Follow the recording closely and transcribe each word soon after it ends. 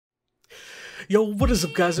Yo, what is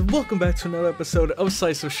up guys, and welcome back to another episode of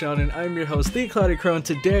Slice of Shonen. I'm your host, The Cloudy Crow, and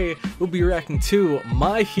today we'll be reacting to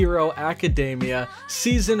My Hero Academia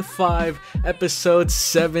Season 5, Episode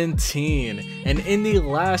 17. And in the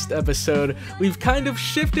last episode, we've kind of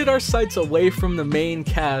shifted our sights away from the main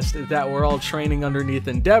cast that we're all training underneath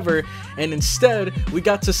Endeavor, and instead, we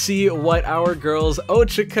got to see what our girls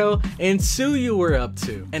Ochako and Tsuyu were up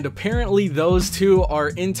to. And apparently those two are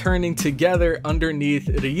interning together underneath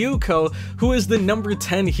Ryuko, who is the number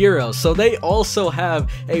 10 hero, so they also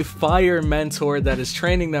have a fire mentor that is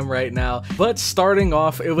training them right now. But starting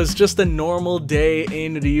off, it was just a normal day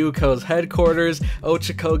in Ryuko's headquarters.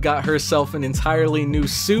 Ochako got herself an entirely new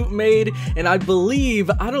suit made, and I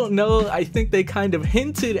think they kind of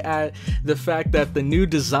hinted at the fact that the new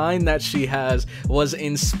design that she has was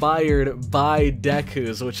inspired by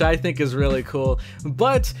Deku's, which I think is really cool.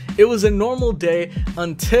 But it was a normal day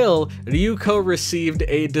until Ryuko received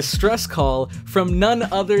a distress call from none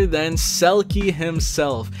other than Selkie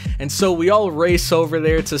himself. And so we all race over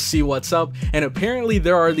there to see what's up, and apparently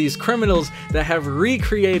there are these criminals that have they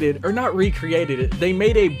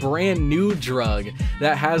made a brand new drug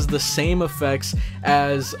that has the same effects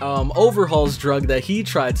as Overhaul's drug that he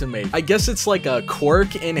tried to make. I guess it's like a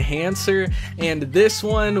quirk enhancer, and this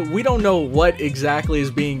one, we don't know what exactly is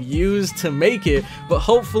being used to make it, but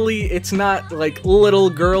hopefully it's not like little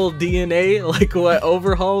girl DNA like what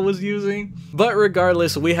Overhaul was using. But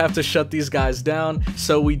regardless, we have to shut these guys down,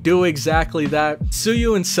 so we do exactly that.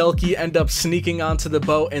 Tsuyu and Selkie end up sneaking onto the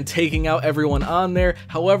boat and taking out everyone on there.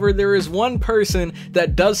 However, there is one person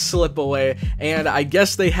that does slip away, and I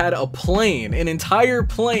guess they had a plane, an entire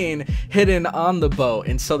plane hidden on the boat,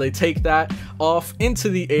 and so they take that off into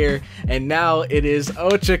the air, and now it is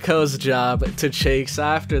Ochako's job to chase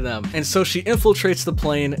after them. And so she infiltrates the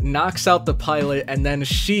plane, knocks out the pilot, and then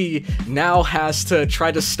she now has to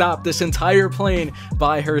try to stop this entire plane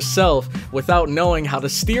by herself without knowing how to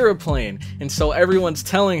steer a plane. And so everyone's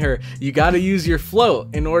telling her, you gotta use your float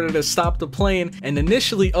in order to stop the plane. And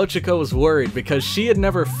initially Ochako was worried because she had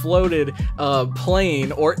never floated a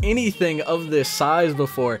plane or anything of this size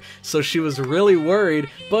before, so she was really worried.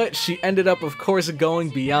 But she ended up, of course, going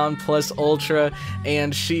beyond plus ultra,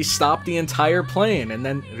 and she stopped the entire plane. And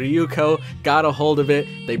then Ryuko got a hold of it,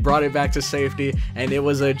 they brought it back to safety, and it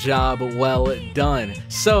was a job well done.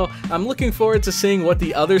 So I'm looking forward to seeing what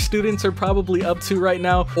the other students are probably up to right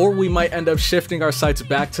now, or we might end up shifting our sights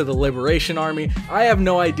back to the Liberation Army. I have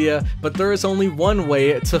no idea, but there is only one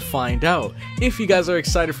way to find out. If you guys are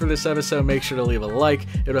excited for this episode, make sure to leave a like.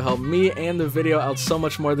 It'll help me and the video out so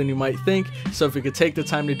much more than you might think, so if you could take the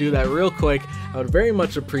time to do that real quick, I would very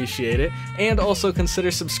much appreciate it. And also consider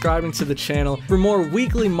subscribing to the channel for more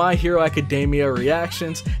weekly My Hero Academia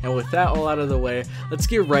reactions. And with that all out of the way, let's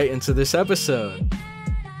get right into this episode.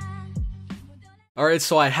 Alright,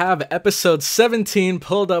 so I have episode 17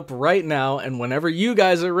 pulled up right now, and whenever you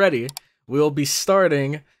guys are ready, we'll be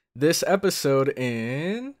starting this episode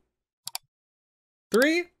in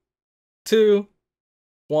 3, 2,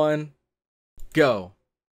 1, go.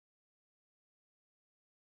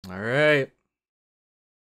 Alright.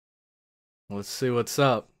 Let's see what's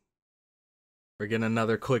up. We're getting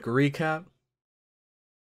another quick recap.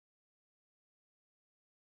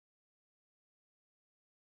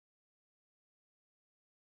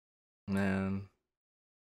 Man,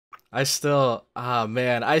 I still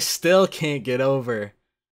can't get over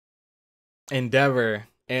Endeavor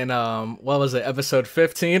and what was it, episode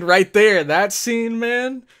 15? Right there, that scene,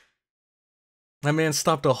 man. That man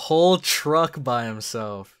stopped a whole truck by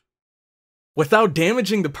himself without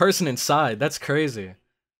damaging the person inside. That's crazy.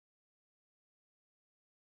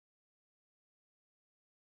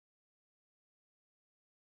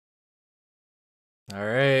 All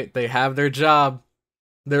right, they have their job.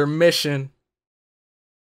 Their mission.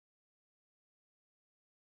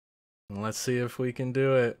 Let's see if we can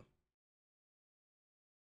do it.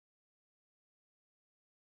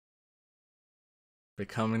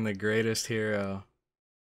 Becoming the greatest hero.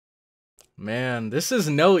 Man, this is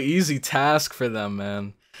no easy task for them,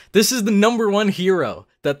 man. This is the #1 hero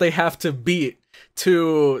that they have to beat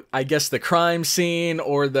to, I guess, the crime scene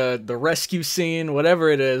or the rescue scene, whatever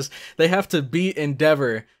it is. They have to beat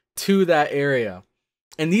Endeavor to that area.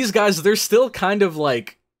 And these guys, they're still kind of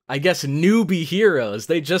like, I guess, newbie heroes.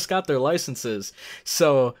 They just got their licenses.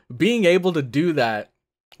 So being able to do that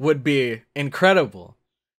would be incredible.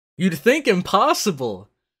 You'd think impossible.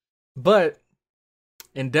 But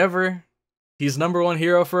Endeavor, he's #1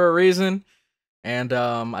 hero for a reason. And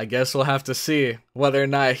I guess we'll have to see whether or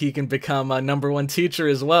not he can become a #1 teacher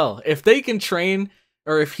as well. If they can train,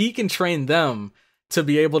 or if he can train them to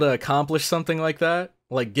be able to accomplish something like that,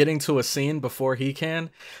 like getting to a scene before he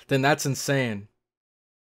can, then that's insane.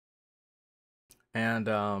 And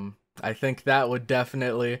I think that would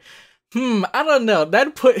definitely I don't know.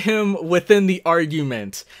 That'd put him within the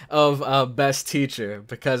argument of best teacher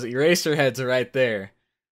because Eraserhead's right there.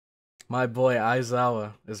 My boy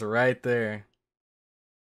Aizawa is right there.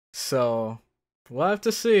 So we'll have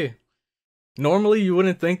to see. Normally, you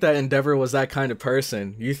wouldn't think that Endeavor was that kind of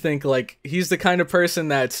person. You think, like, he's the kind of person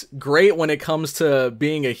that's great when it comes to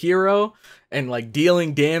being a hero and, like,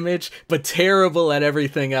 dealing damage, but terrible at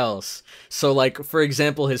everything else. So, like, for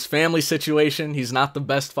example, his family situation, he's not the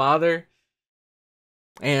best father.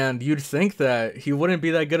 And you'd think that he wouldn't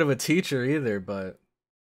be that good of a teacher either, but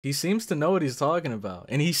he seems to know what he's talking about.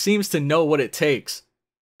 And he seems to know what it takes.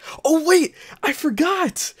 Oh, wait! I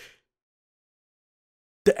forgot!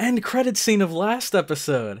 The end credit scene of last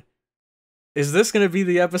episode. Is this going to be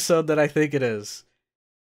the episode that I think it is?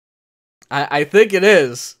 I think it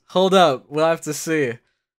is. Hold up. We'll have to see.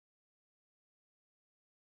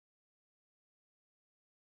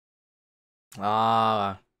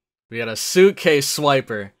 Ah, we got a suitcase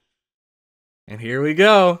swiper. And here we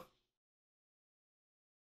go.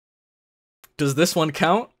 Does this one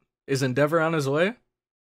count? Is Endeavor on his way?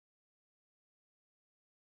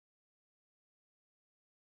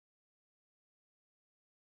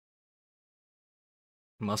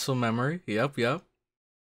 Muscle memory. Yep, yep.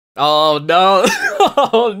 Oh, no.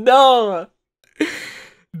 Oh, no.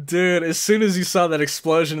 Dude, as soon as you saw that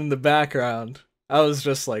explosion in the background, I was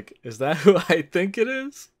just like, is that who I think it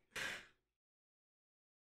is?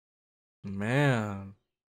 Man.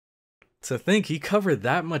 To think he covered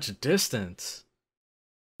that much distance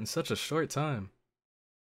in such a short time.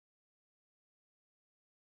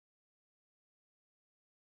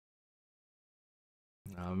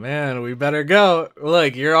 Oh man, we better go.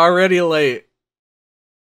 Look, you're already late.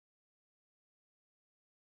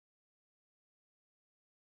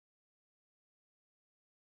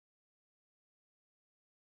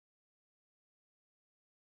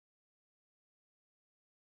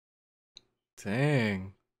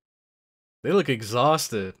 Dang. They look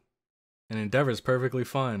exhausted. And Endeavor's perfectly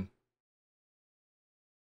fine.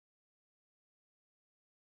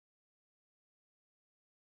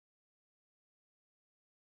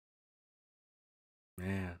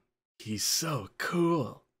 Man, he's so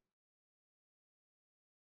cool.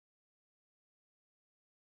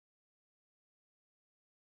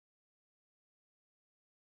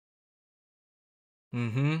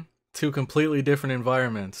 Mm-hmm. Two completely different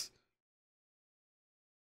environments.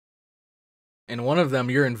 In one of them,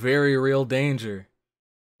 you're in very real danger.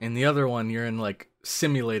 In the other one, you're in, like,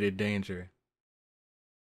 simulated danger.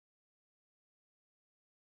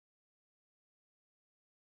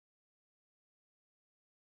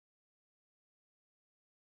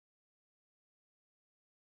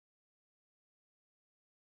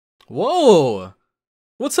 Whoa!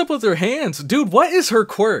 What's up with her hands? Dude, what is her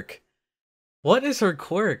quirk? What is her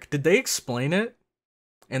quirk? Did they explain it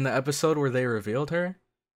in the episode where they revealed her?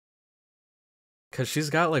 Because she's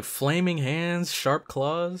got, like, flaming hands, sharp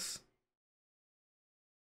claws.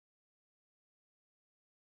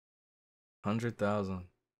 100,000.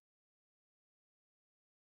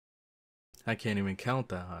 I can't even count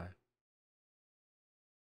that high.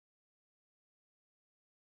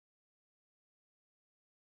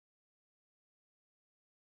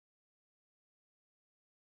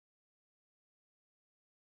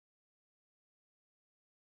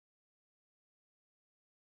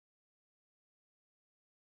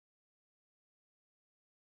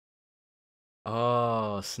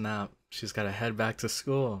 Oh, snap. She's got to head back to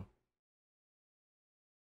school.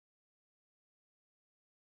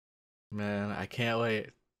 Man, I can't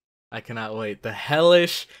wait. I cannot wait. The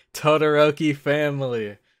hellish Todoroki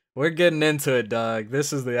family. We're getting into it, dog.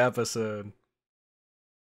 This is the episode.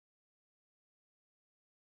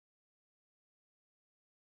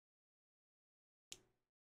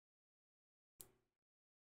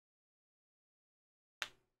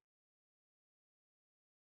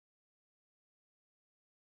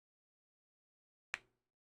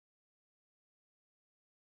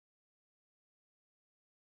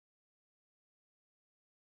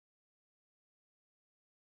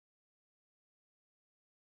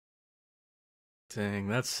 Dang,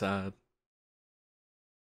 that's sad.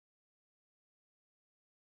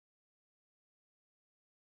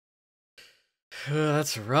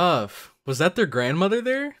 That's rough. Was that their grandmother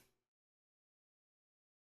there?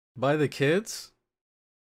 By the kids?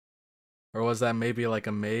 Or was that maybe like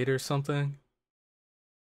a maid or something?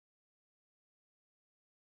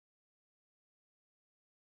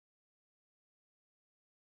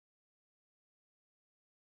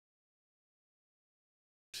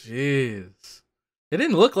 Jeez. It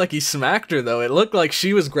didn't look like he smacked her, though. It looked like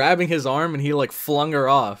she was grabbing his arm and he, like, flung her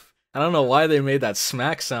off. I don't know why they made that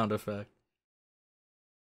smack sound effect.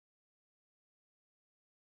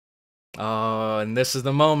 Oh, and this is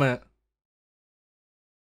the moment.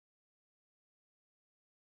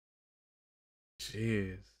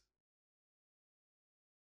 Jeez.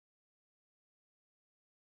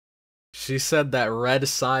 She said that red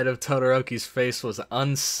side of Todoroki's face was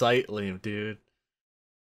unsightly, dude.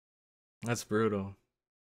 That's brutal.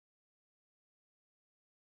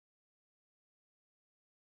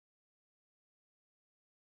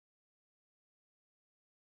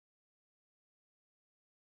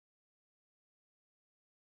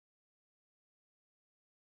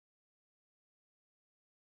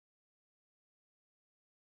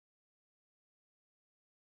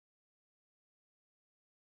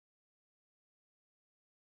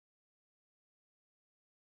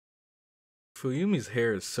 Fuyumi's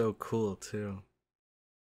hair is so cool, too.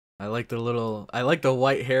 I like the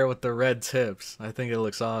white hair with the red tips. I think it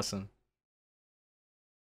looks awesome.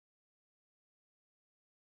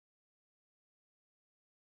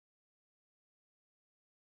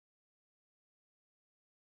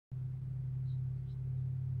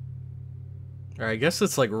 Or I guess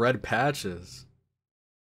it's like red patches.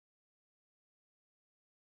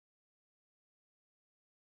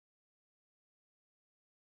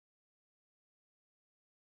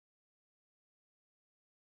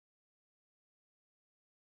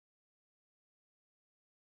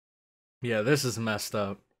 Yeah, this is messed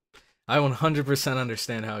up. I 100%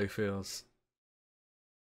 understand how he feels.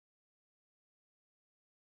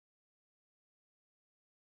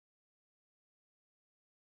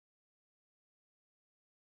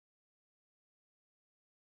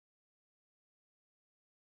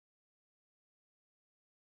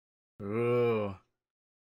 Ooh.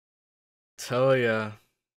 Toya.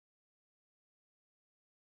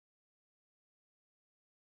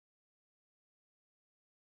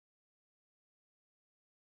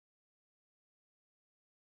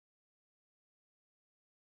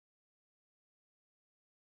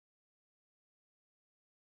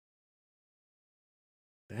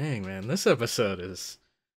 Dang, man, this episode it's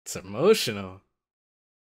emotional.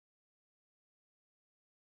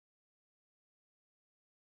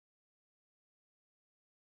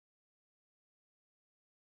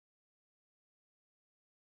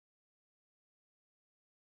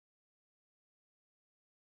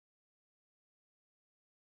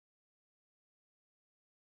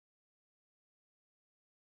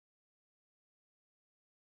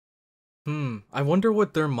 I wonder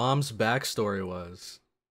what their mom's backstory was.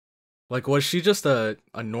 Like, was she just a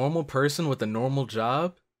normal person with a normal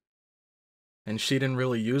job? And she didn't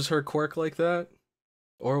really use her quirk like that?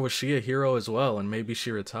 Or was she a hero as well and maybe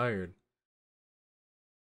she retired?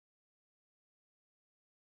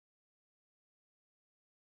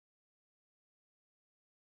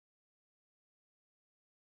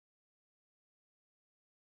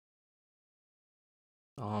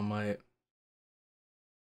 Oh my.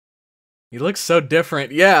 He looks so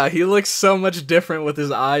different. Yeah, he looks so much different with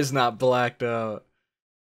his eyes not blacked out.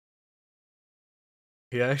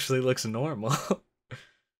 He actually looks normal.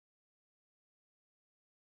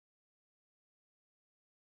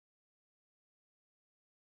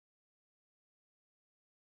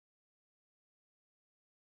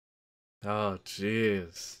 Oh,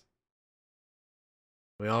 jeez.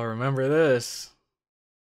 We all remember this.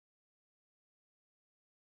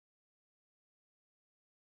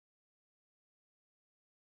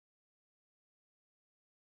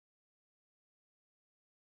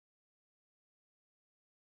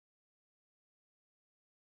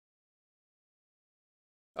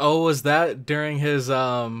 Oh, was that during his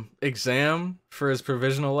exam for his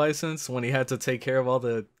provisional license when he had to take care of all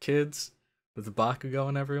the kids with the Bakugo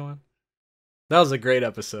and everyone? That was a great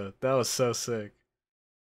episode. That was so sick.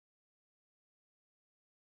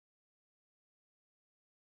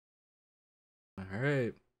 All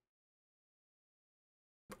right.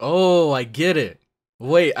 Oh, I get it.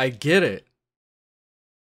 Wait, I get it.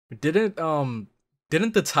 Didn't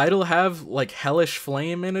didn't the title have like Hellish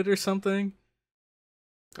Flame in it or something?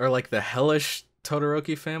 Or like the Hellish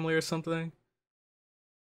Todoroki family or something?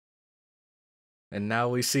 And now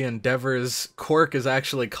we see Endeavor's quirk is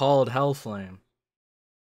actually called Hellflame.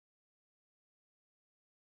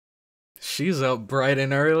 She's up bright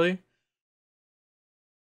and early.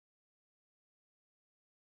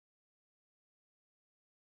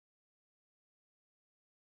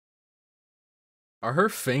 Are her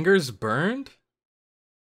fingers burned?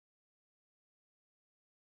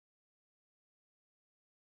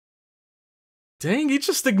 Dang, he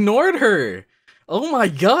just ignored her. Oh my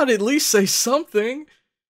god, at least say something.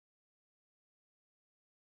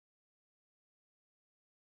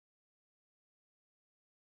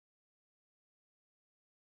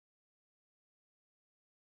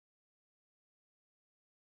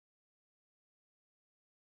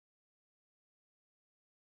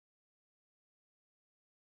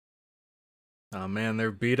 Oh man,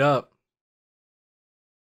 they're beat up.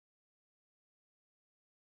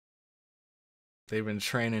 They've been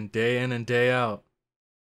training day in and day out.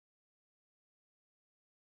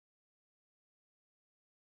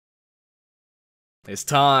 It's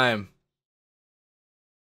time.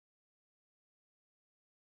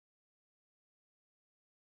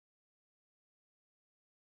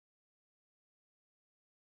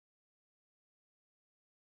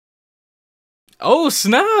 Oh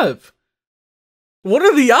snap! What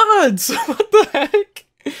are the odds? What the heck?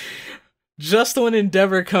 Just when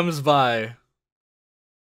Endeavor comes by.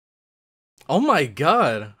 Oh my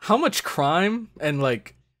god. How much crime and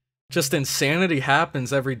like just insanity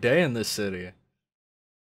happens every day in this city?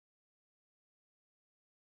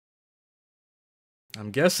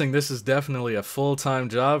 I'm guessing this is definitely a full-time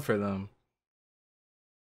job for them.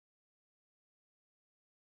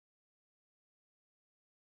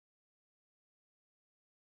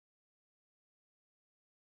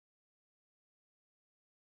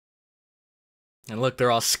 And look,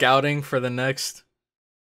 they're all scouting for the next.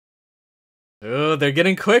 Oh, they're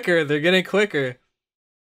getting quicker. They're getting quicker.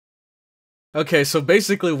 Okay, so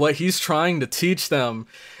basically what he's trying to teach them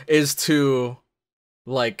is to,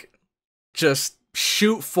 like, just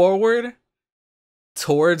shoot forward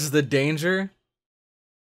towards the danger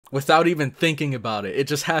without even thinking about it. It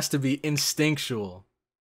just has to be instinctual.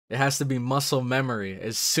 It has to be muscle memory.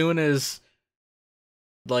 As soon as,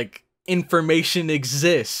 like, information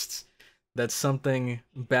exists that something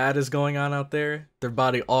bad is going on out there, their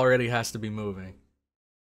body already has to be moving.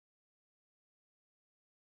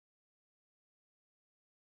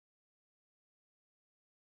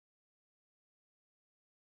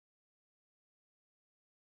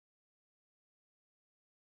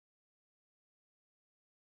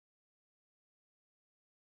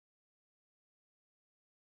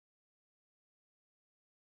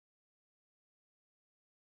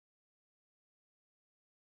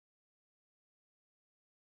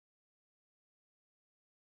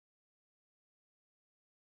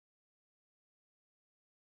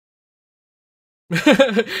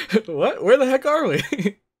 What? Where the heck are we?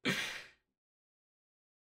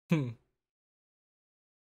 Hmm.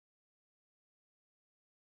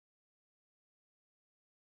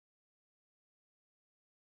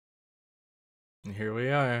 Here we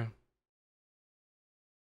are.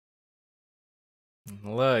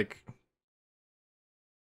 Look.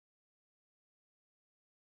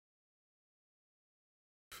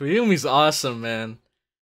 Fuyumi's awesome, man.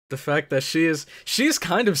 The fact that she's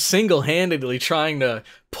kind of single-handedly trying to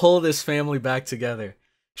pull this family back together.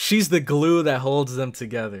 She's the glue that holds them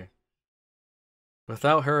together.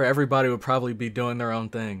 Without her, everybody would probably be doing their own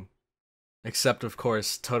thing. Except, of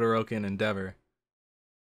course, Todoroki and Endeavor.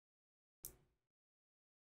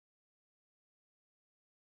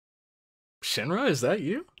 Shinra, is that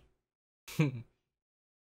you?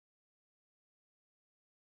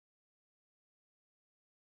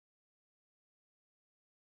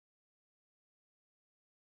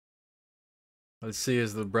 Let's see,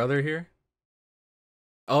 is the brother here?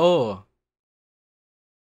 Oh,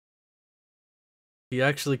 he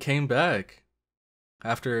actually came back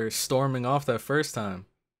after storming off that first time.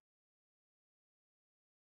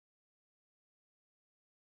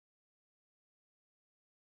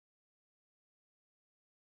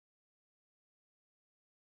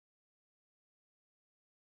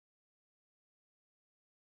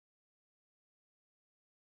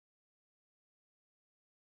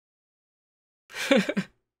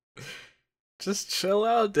 Just chill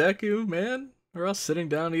out, Deku, man. We're all sitting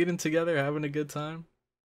down, eating together, having a good time.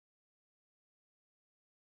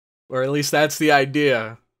 Or at least that's the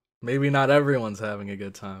idea. Maybe not everyone's having a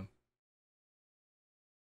good time.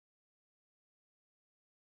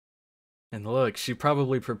 And look, she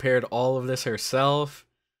probably prepared all of this herself.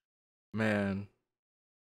 Man.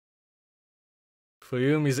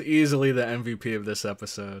 Fuyumi's easily the MVP of this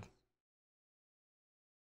episode.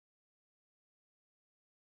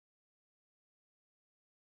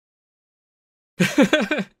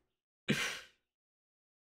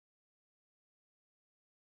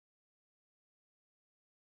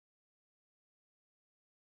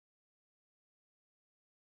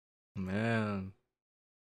 Man.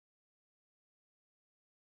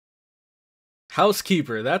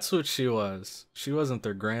 Housekeeper, that's what she was. She wasn't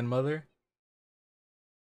their grandmother.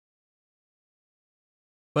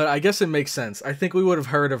 But I guess it makes sense. I think we would have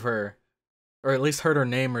heard of her, or at least heard her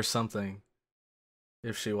name or something,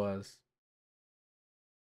 if she was.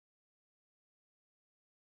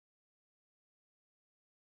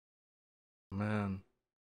 Man.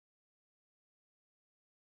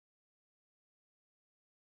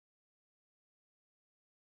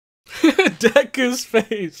 Deku's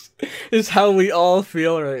face is how we all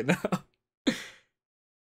feel right now.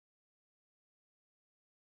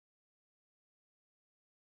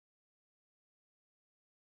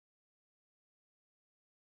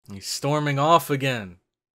 He's storming off again.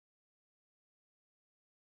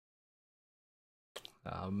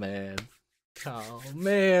 Oh man. Oh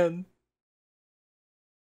man.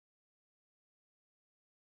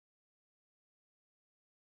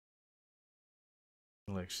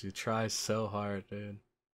 Look, she tries so hard, dude.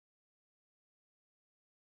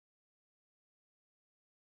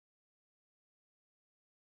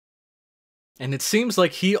 And it seems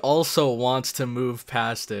like he also wants to move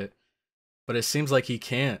past it, but it seems like he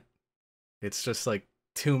can't. It's just like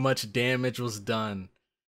too much damage was done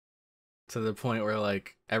to the point where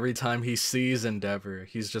like every time he sees Endeavor,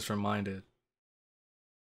 he's just reminded.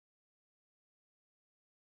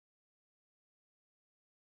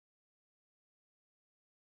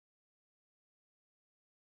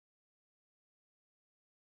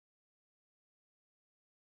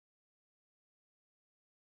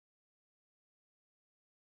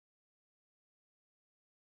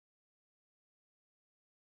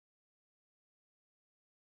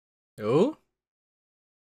 Oh?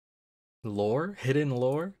 Lore? Hidden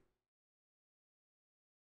lore?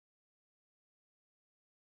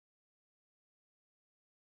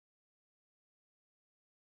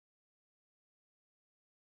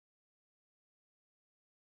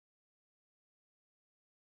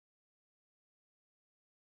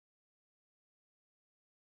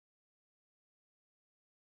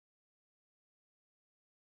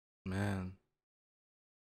 Man.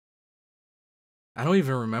 I don't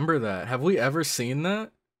even remember that. Have we ever seen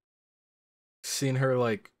that? Seen her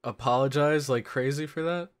like apologize like crazy for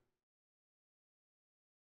that?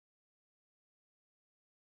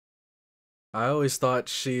 I always thought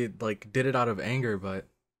she like did it out of anger, but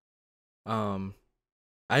um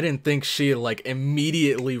I didn't think she like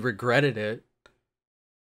immediately regretted it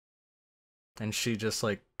and she just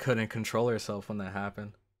like couldn't control herself when that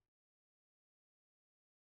happened.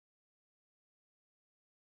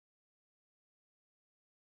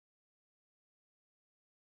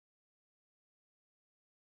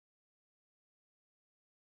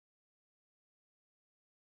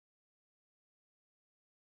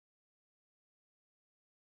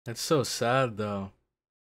 It's so sad though.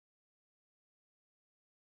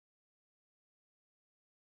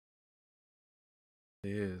 It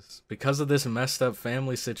is. Because of this messed up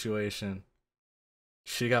family situation,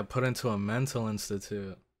 she got put into a mental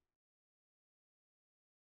institute.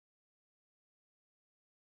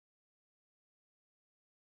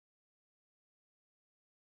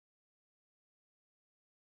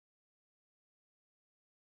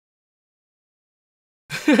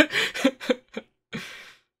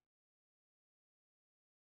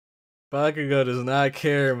 Bakugo does not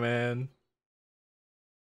care, man.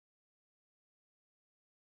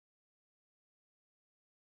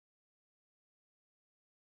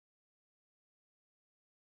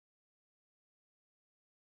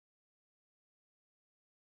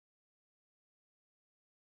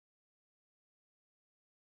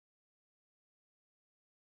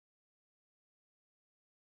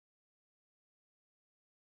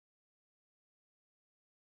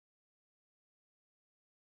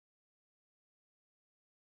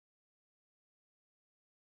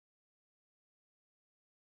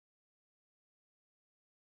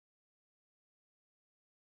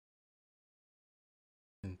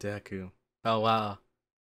 And Deku. Oh wow.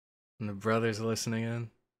 And the brother's listening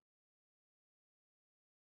in.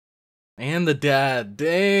 And the dad.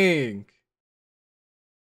 Dang.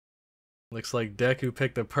 Looks like Deku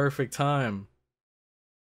picked the perfect time.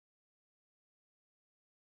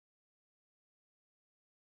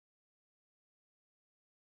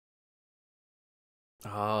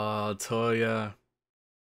 Oh, Toya.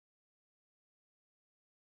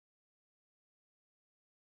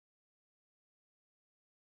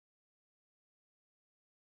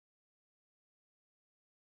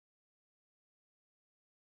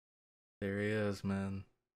 There he is, man.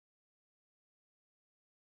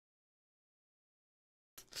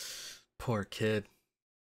 Poor kid.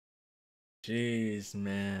 Jeez,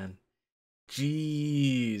 man.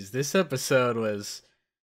 Jeez. This episode was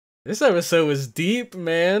deep,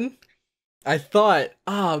 man. I thought,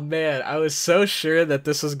 oh man, I was so sure that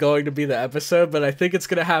this was going to be the episode, but I think it's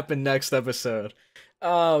gonna happen next episode.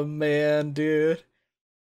 Oh man, dude.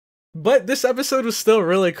 But this episode was still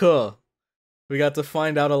really cool. We got to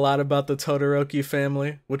find out a lot about the Todoroki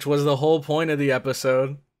family, which was the whole point of the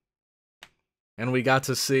episode. And we got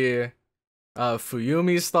to see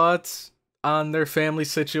Fuyumi's thoughts on their family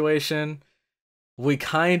situation. We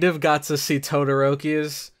kind of got to see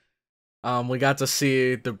Todoroki's. We got to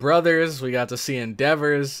see the brothers, we got to see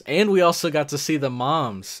Endeavor's, and we also got to see the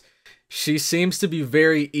moms. She seems to be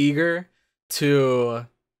very eager to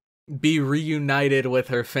be reunited with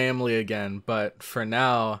her family again, but for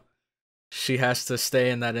now, she has to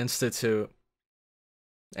stay in that institute.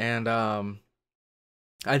 And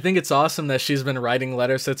I think it's awesome that she's been writing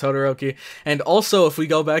letters to Todoroki. And also, if we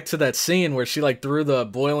go back to that scene where she like threw the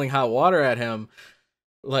boiling hot water at him,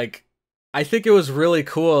 like, I think it was really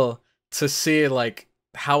cool to see like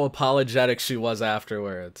how apologetic she was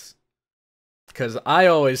afterwards. Because I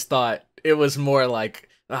always thought it was more like,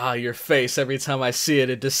 ah, your face, every time I see it,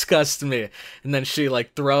 it disgusts me. And then she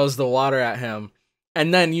like throws the water at him.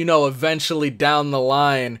 And then, you know, eventually down the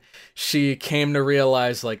line, she came to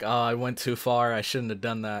realize like, oh, I went too far, I shouldn't have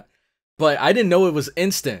done that. But I didn't know it was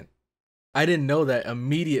instant. I didn't know that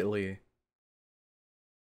immediately.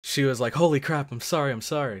 She was like, holy crap, I'm sorry, I'm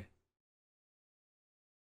sorry.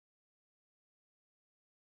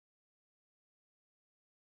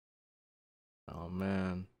 Oh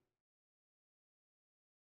man.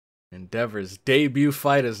 Endeavor's debut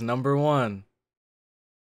fight is #1.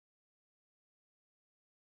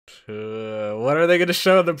 What are they going to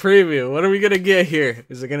show in the preview? What are we going to get here?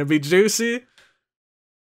 Is it going to be juicy?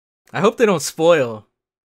 I hope they don't spoil.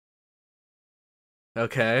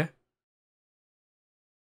 Okay.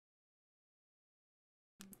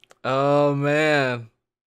 Oh man.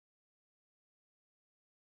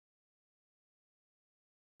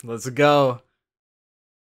 Let's go.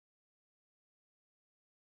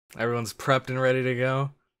 Everyone's prepped and ready to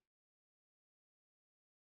go.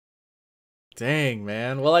 Dang,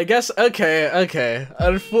 man. Well, I guess, okay.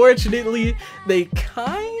 Unfortunately, they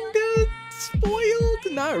kinda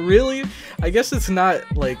spoiled? Not really. I guess it's not,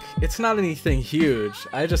 like, it's not anything huge.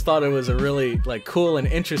 I just thought it was a really, like, cool and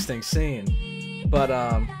interesting scene. But,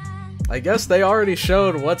 I guess they already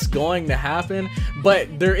showed what's going to happen,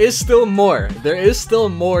 but there is still more. There is still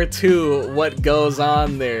more to what goes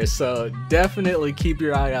on there, so definitely keep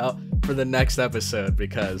your eye out for the next episode,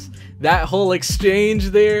 because that whole exchange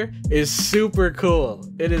there is super cool.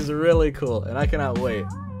 It is really cool, and I cannot wait.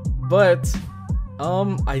 But,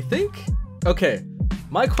 I think, okay,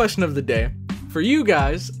 my question of the day for you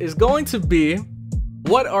guys is going to be,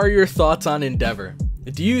 what are your thoughts on Endeavor?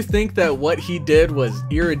 Do you think that what he did was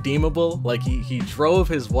irredeemable? Like, he drove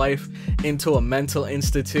his wife into a mental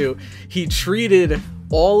institute. He treated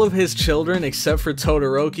all of his children except for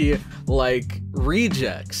Todoroki like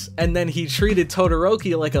rejects. And then he treated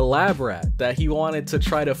Todoroki like a lab rat that he wanted to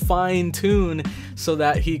try to fine-tune so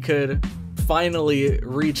that he could finally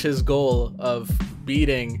reach his goal of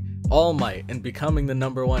beating All Might and becoming the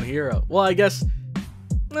 #1 hero. Well, I guess,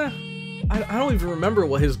 I don't even remember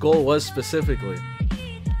what his goal was specifically.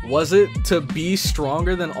 Was it to be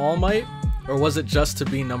stronger than All Might, or was it just to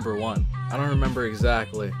be #1? I don't remember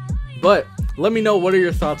exactly. But let me know, what are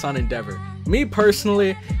your thoughts on Endeavor? Me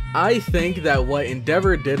personally, I think that what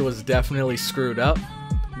Endeavor did was definitely screwed up,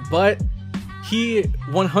 but he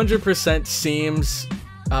 100% seems,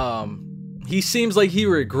 he seems like he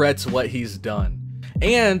regrets what he's done.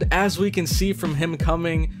 And as we can see from him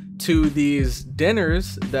coming to these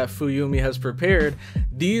dinners that Fuyumi has prepared,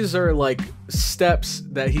 these are like steps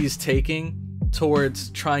that he's taking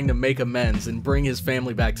towards trying to make amends and bring his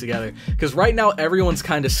family back together. Because right now everyone's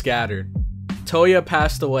kind of scattered. Toya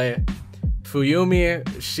passed away. Fuyumi,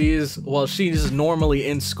 she's normally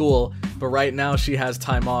in school, but right now she has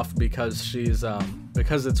time off because she's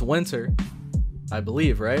because it's winter, I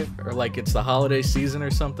believe, right? Or like it's the holiday season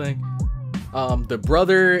or something. The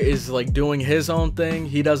brother is like doing his own thing.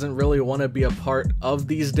 He doesn't really want to be a part of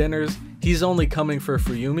these dinners. He's only coming for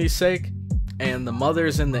Fuyumi's sake, and the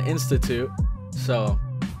mother's in the institute, so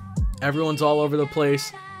everyone's all over the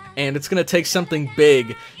place, and it's gonna take something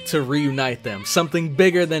big to reunite them. Something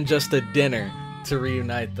bigger than just a dinner to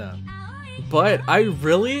reunite them. But I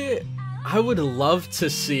would love to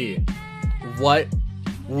see what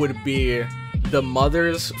would be the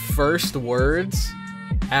mother's first words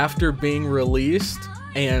after being released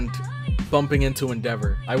and bumping into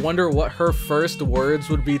Endeavor. I wonder what her first words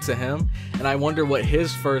would be to him, and I wonder what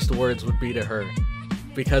his first words would be to her.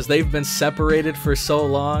 Because they've been separated for so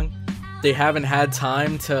long, they haven't had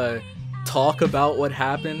time to talk about what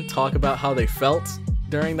happened, talk about how they felt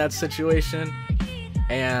during that situation.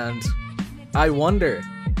 And I wonder,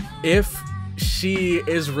 if she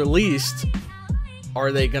is released,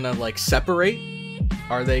 are they gonna like separate?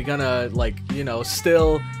 Are they gonna like, you know,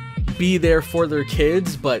 still be there for their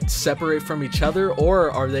kids but separate from each other?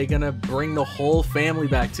 Or are they gonna bring the whole family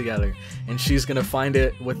back together and she's gonna find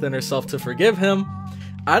it within herself to forgive him?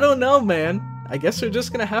 I don't know, man. I guess we're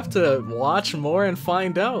just gonna have to watch more and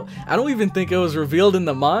find out. I don't even think it was revealed in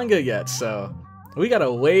the manga yet, so we got a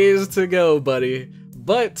ways to go, buddy.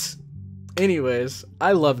 But anyways,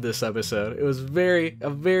 I love this episode. It was a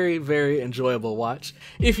very enjoyable watch.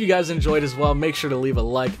 If you guys enjoyed as well, make sure to leave a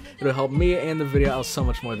like. It'll help me and the video out so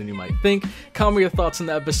much more than you might think. Comment your thoughts on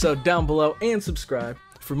the episode down below and subscribe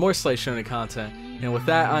for more Slay Shonen content. And with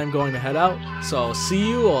that, I'm going to head out. So I'll see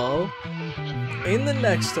you all in the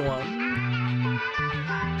next one.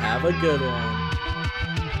 Have a good one.